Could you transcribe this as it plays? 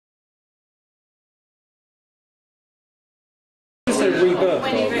the rebirth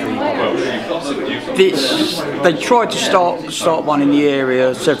of the They tried to start one in the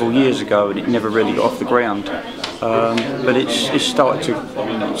area several years ago, and it never really got off the ground. But it's started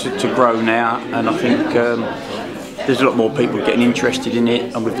to grow now, and I think there's a lot more people getting interested in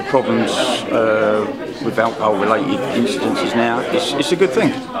it, and with the problems with alcohol-related incidences now, it's a good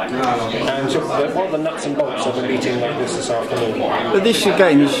thing. And so what are the nuts and bolts of a meeting like this afternoon? But this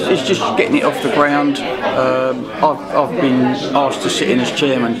again is just getting it off the ground. I've been asked to sit in as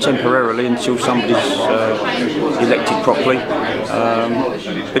chairman temporarily until somebody's elected properly.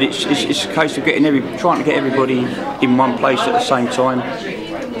 But it's a case of trying to get everybody in one place at the same time,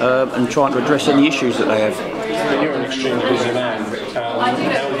 and trying to address any issues that they have. You're an extremely busy man.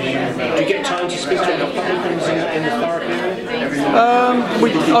 Do you get time to speak to the publicans in the Thurrock area?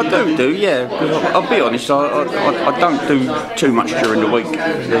 I do, yeah. I'll be honest, I don't do too much during the week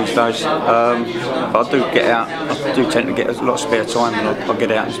these days. But I do get out. I do tend to get a lot of spare time, and I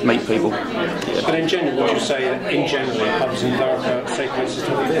get out and meet people. Yeah. But in general, would you say that in general pubs in Thurrock are safe places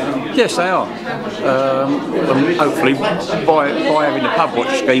to live? Yes, they are. And hopefully, by having the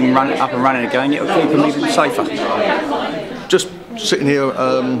Pubwatch scheme up and running again, it'll keep them even safer. Just sitting here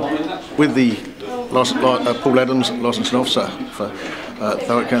with the Paul Adams, licensing officer for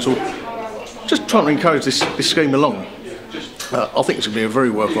Thurrock Council, just trying to encourage this scheme along. I think it's going to be a very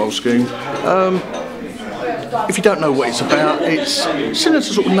worthwhile scheme. If you don't know what it's about, it's similar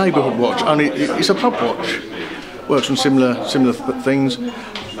to sort of neighbourhood watch, only it's a pub watch. Works on similar things.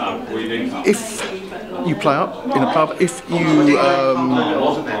 If you play up in a pub, if you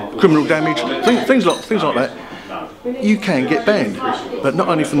criminal damage, things like that, you can get banned, but not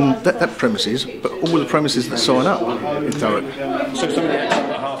only from that premises, but all the premises that sign up in Thurrock. So if somebody acts up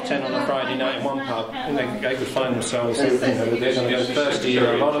at 10:30 on a Friday night in one pub, and they could find themselves, they're going to go thirsty in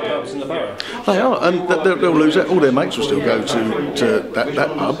a lot of pubs in the borough. They are, and they'll lose it. All their mates will still go to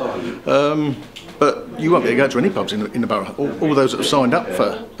that pub, but you won't be able to go to any pubs in the borough. All those that have signed up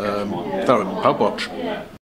for Thurrock Pubwatch.